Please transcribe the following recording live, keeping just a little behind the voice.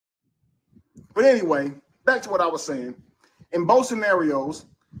But anyway, back to what I was saying. In both scenarios,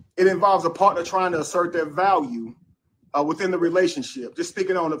 it involves a partner trying to assert their value within the relationship. Just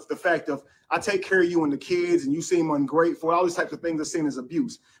speaking on the fact of, I take care of you and the kids and you seem ungrateful, all these types of things are seen as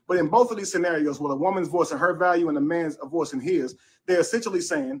abuse. But in both of these scenarios, with a woman's voice and her value and a man's voice and his, they're essentially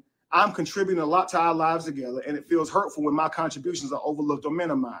saying, I'm contributing a lot to our lives together, and it feels hurtful when my contributions are overlooked or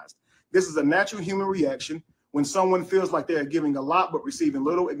minimized. This is a natural human reaction when someone feels like they're giving a lot but receiving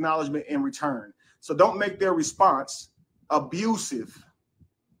little acknowledgement in return. So don't make their response abusive.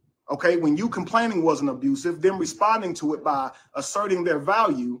 Okay, when you complaining wasn't abusive, them responding to it by asserting their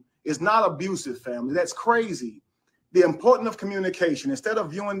value is not abusive, family. That's crazy. The importance of communication, instead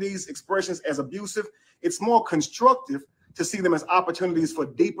of viewing these expressions as abusive, it's more constructive to see them as opportunities for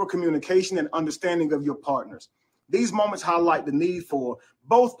deeper communication and understanding of your partners. These moments highlight the need for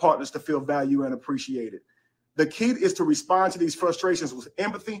both partners to feel valued and appreciated. The key is to respond to these frustrations with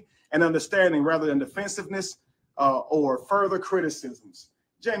empathy and understanding rather than defensiveness or further criticisms.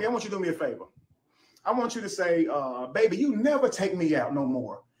 Jamie, I want you to do me a favor. I want you to say, baby, you never take me out no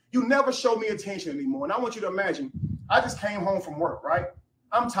more. You never show me attention anymore. And I want you to imagine, I just came home from work, right?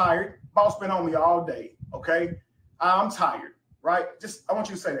 I'm tired. Boss been on me all day, okay? I'm tired, right? I want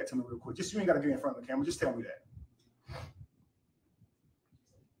you to say that to me real quick. You ain't got to get in front of the camera. Just tell me that.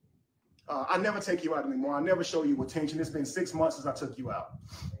 I never take you out anymore. I never show you attention. It's been 6 months since I took you out.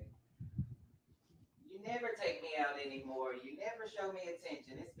 You never take me out anymore. You never show me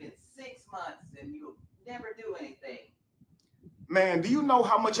attention. It's been 6 months and you never do anything. Man, do you know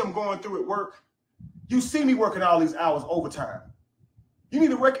how much I'm going through at work? You see me working all these hours overtime. You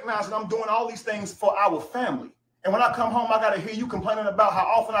need to recognize that I'm doing all these things for our family. And when I come home, I got to hear you complaining about how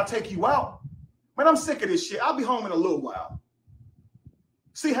often I take you out. Man, I'm sick of this shit. I'll be home in a little while.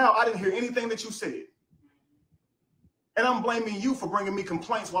 See how I didn't hear anything that you said. And I'm blaming you for bringing me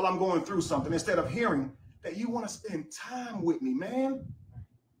complaints while I'm going through something instead of hearing that you want to spend time with me, man.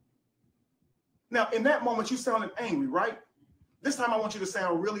 Now, in that moment, you sounded angry, right? This time I want you to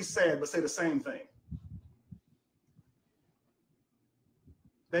sound really sad, but say the same thing.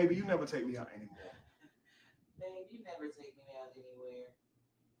 Baby, you never take me out anymore. Babe, you never take me out anywhere.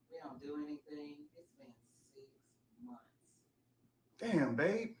 We don't do anything. It's been 6 months. Damn,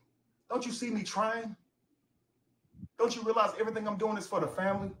 babe. Don't you see me trying? Don't you realize everything I'm doing is for the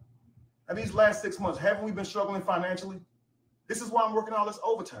family? And these last 6 months, haven't we been struggling financially? This is why I'm working all this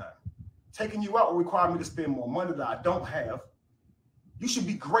overtime. Taking you out will require me to spend more money that I don't have. You should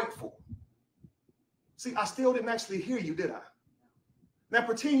be grateful. See, I still didn't actually hear you, did I? Now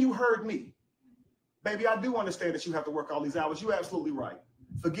pretend you heard me. Baby, I do understand that you have to work all these hours. You're absolutely right.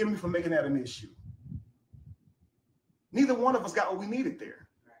 Forgive me for making that an issue. Neither one of us got what we needed there.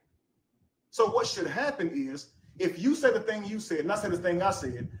 So what should happen is, if you say the thing you said and I say the thing I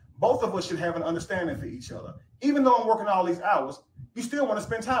said, both of us should have an understanding for each other. Even though I'm working all these hours, you still want to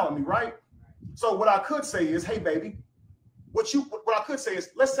spend time with me, right? So what I could say is, hey, baby, what I could say is,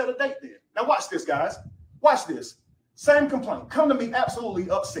 let's set a date then. Now watch this, guys. Watch this. Same complaint. Come to me absolutely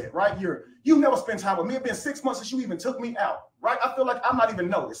upset, right? You never spend time with me. It's been 6 months since you even took me out, right? I feel like I'm not even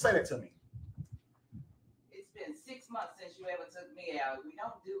noticed. Say that to me. It's been 6 months since you ever took me out. We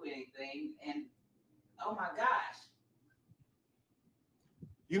don't do anything. And oh my gosh.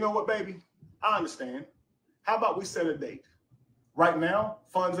 You know what, baby? I understand. How about we set a date? Right now,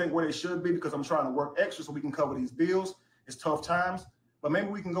 funds ain't where they should be because I'm trying to work extra so we can cover these bills. It's tough times. But maybe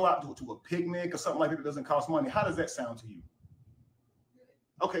we can go out to a picnic or something like that doesn't cost money. How does that sound to you?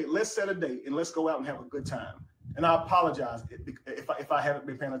 Okay, let's set a date and let's go out and have a good time. And I apologize if I haven't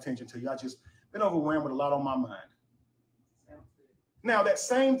been paying attention to you. I just been overwhelmed with a lot on my mind. Now, that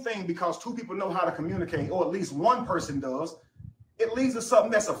same thing, because two people know how to communicate, or at least one person does, it leads to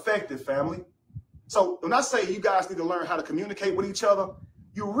something that's effective, family. So when I say you guys need to learn how to communicate with each other,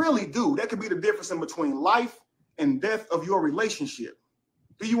 you really do. That could be the difference in between life and death of your relationship.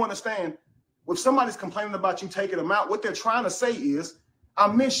 Do you understand? If somebody's complaining about you taking them out, what they're trying to say is, I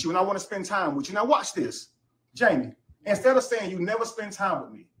miss you and I want to spend time with you. Now watch this. Jamie, instead of saying you never spend time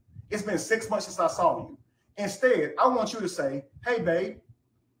with me, it's been 6 months since I saw you. Instead, I want you to say, hey, babe,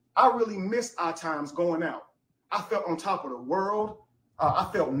 I really missed our times going out. I felt on top of the world. I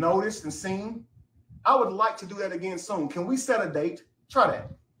felt noticed and seen. I would like to do that again soon. Can we set a date? Try that.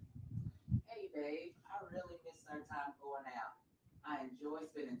 Hey, babe, I really miss our time going out. I enjoy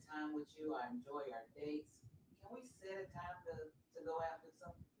spending time with you. I enjoy our dates. Can we set a time to go out and do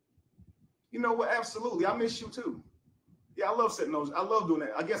something? You know what? Absolutely. I miss you too. Yeah, I love setting those. I love doing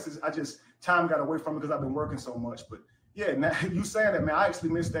that. I guess time got away from me because I've been working so much. But yeah, now you saying that, man, I actually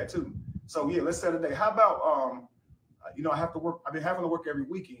missed that too. So yeah, let's set a day. How about I have to work. I've been having to work every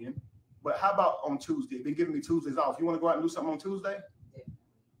weekend. But how about on Tuesday? Been giving me Tuesdays off. You want to go out and do something on Tuesday?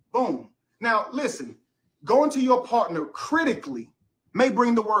 Boom. Now, listen, going to your partner critically may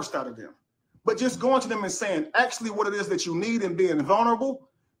bring the worst out of them. But just going to them and saying actually what it is that you need and being vulnerable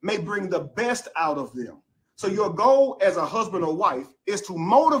may bring the best out of them. So your goal as a husband or wife is to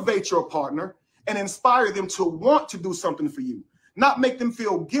motivate your partner and inspire them to want to do something for you, not make them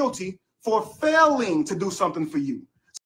feel guilty for failing to do something for you.